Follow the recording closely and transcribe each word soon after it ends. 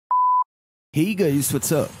Hey guys,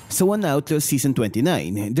 what's up? So on Outlaw Season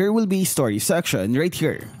 29, there will be a story section right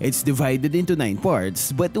here. It's divided into 9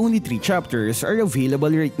 parts, but only 3 chapters are available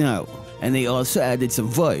right now. And I also added some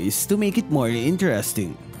voice to make it more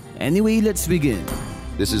interesting. Anyway, let's begin.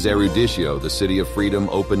 This is Eruditio, the city of freedom,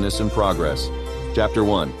 openness, and progress. Chapter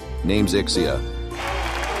 1, Name's Ixia.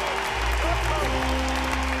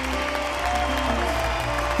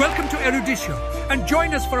 Welcome to Eruditio, and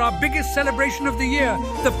join us for our biggest celebration of the year,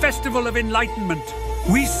 the Festival of Enlightenment.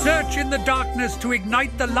 We search in the darkness to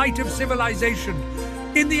ignite the light of civilization.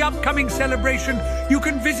 In the upcoming celebration, you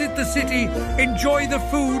can visit the city, enjoy the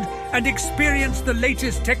food, and experience the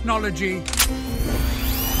latest technology.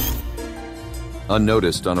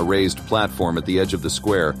 Unnoticed on a raised platform at the edge of the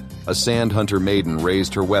square, a sand hunter maiden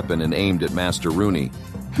raised her weapon and aimed at Master Rooney.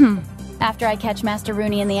 After I catch Master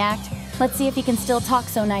Rooney in the act, let's see if he can still talk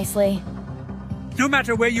so nicely. No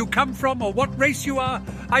matter where you come from or what race you are,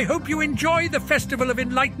 I hope you enjoy the Festival of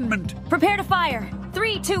Enlightenment. Prepare to fire.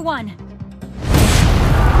 3, 2, 1.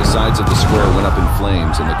 The sides of the square went up in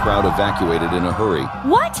flames and the crowd evacuated in a hurry.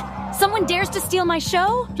 What? Someone dares to steal my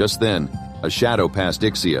show? Just then, a shadow passed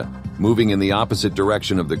Ixia, moving in the opposite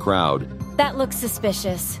direction of the crowd. That looks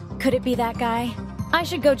suspicious. Could it be that guy? I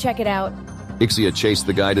should go check it out. Ixia chased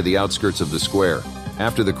the guy to the outskirts of the square.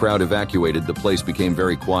 After the crowd evacuated, the place became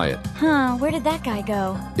very quiet. Where did that guy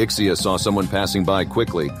go? Ixia saw someone passing by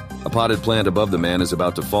quickly. A potted plant above the man is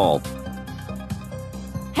about to fall.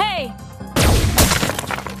 Hey!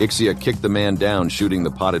 Ixia kicked the man down, shooting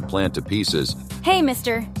the potted plant to pieces. Hey,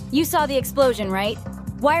 mister. You saw the explosion, right?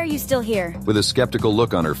 Why are you still here? With a skeptical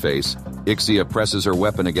look on her face, Ixia presses her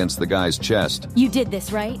weapon against the guy's chest. You did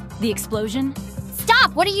this, right? The explosion?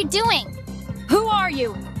 Stop! What are you doing? Who are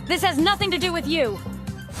you? This has nothing to do with you.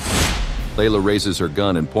 Layla raises her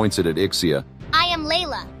gun and points it at Ixia. I am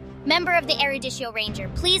Layla, member of the Eruditio Ranger.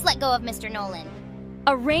 Please let go of Mr. Nolan.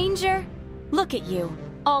 A ranger? Look at you,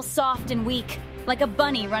 all soft and weak, like a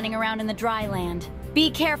bunny running around in the dry land. Be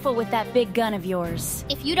careful with that big gun of yours.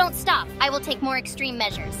 If you don't stop, I will take more extreme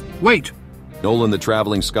measures. Wait! Nolan, the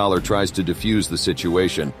traveling scholar, tries to defuse the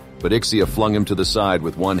situation, but Ixia flung him to the side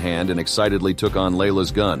with one hand and excitedly took on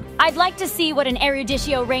Layla's gun. I'd like to see what an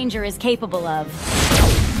Eruditio Ranger is capable of.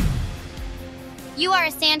 You are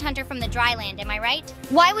a sand hunter from the dryland, am I right?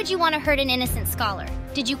 Why would you want to hurt an innocent scholar?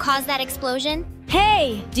 Did you cause that explosion?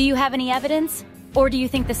 Hey! Do you have any evidence? Or do you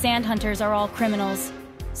think the sand hunters are all criminals?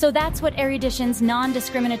 So that's what Erudition's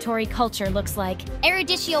non-discriminatory culture looks like.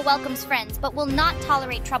 Eruditio welcomes friends, but will not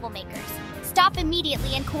tolerate troublemakers. Stop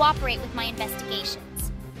immediately and cooperate with my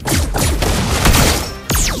investigations.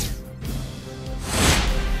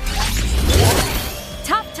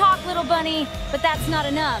 Tough talk, little bunny, but that's not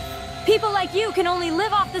enough. People like you can only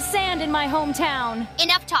live off the sand in my hometown.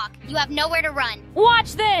 Enough talk. You have nowhere to run.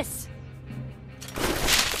 Watch this!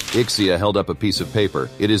 Ixia held up a piece of paper.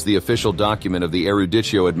 It is the official document of the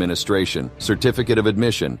Eruditio administration, Certificate of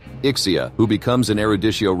Admission. Ixia, who becomes an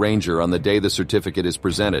Eruditio Ranger on the day the certificate is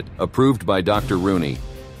presented, approved by Dr. Rooney.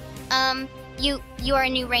 You are a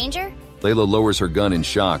new ranger? Layla lowers her gun in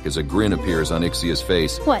shock as a grin appears on Ixia's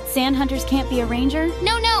face. What, sand hunters can't be a ranger?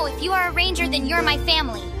 No, if you are a ranger, then you're my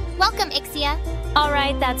family. Welcome, Ixia. All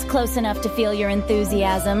right, that's close enough to feel your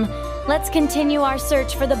enthusiasm. Let's continue our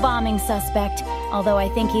search for the bombing suspect, although I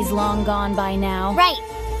think he's long gone by now. Right,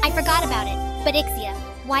 I forgot about it. But Ixia,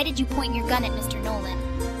 why did you point your gun at Mr.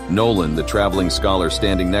 Nolan? Nolan, the traveling scholar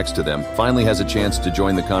standing next to them, finally has a chance to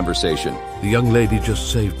join the conversation. The young lady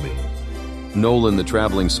just saved me. Nolan, the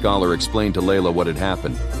traveling scholar, explained to Layla what had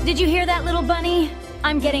happened. Did you hear that, little bunny?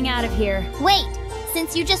 I'm getting out of here. Wait,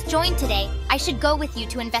 since you just joined today, I should go with you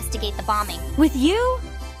to investigate the bombing. With you?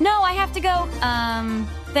 No, I have to go,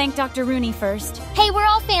 thank Dr. Rooney first. Hey, we're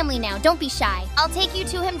all family now, don't be shy. I'll take you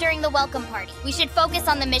to him during the welcome party. We should focus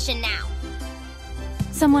on the mission now.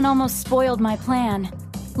 Someone almost spoiled my plan.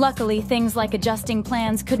 Luckily, things like adjusting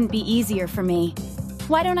plans couldn't be easier for me.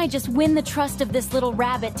 Why don't I just win the trust of this little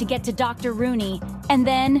rabbit to get to Dr. Rooney, and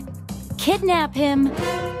then kidnap him?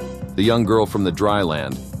 The young girl from the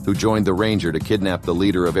dryland, who joined the ranger to kidnap the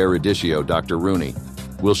leader of Eruditio, Dr. Rooney.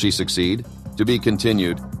 Will she succeed? To be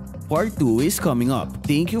continued. Part 2 is coming up.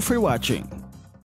 Thank you for watching.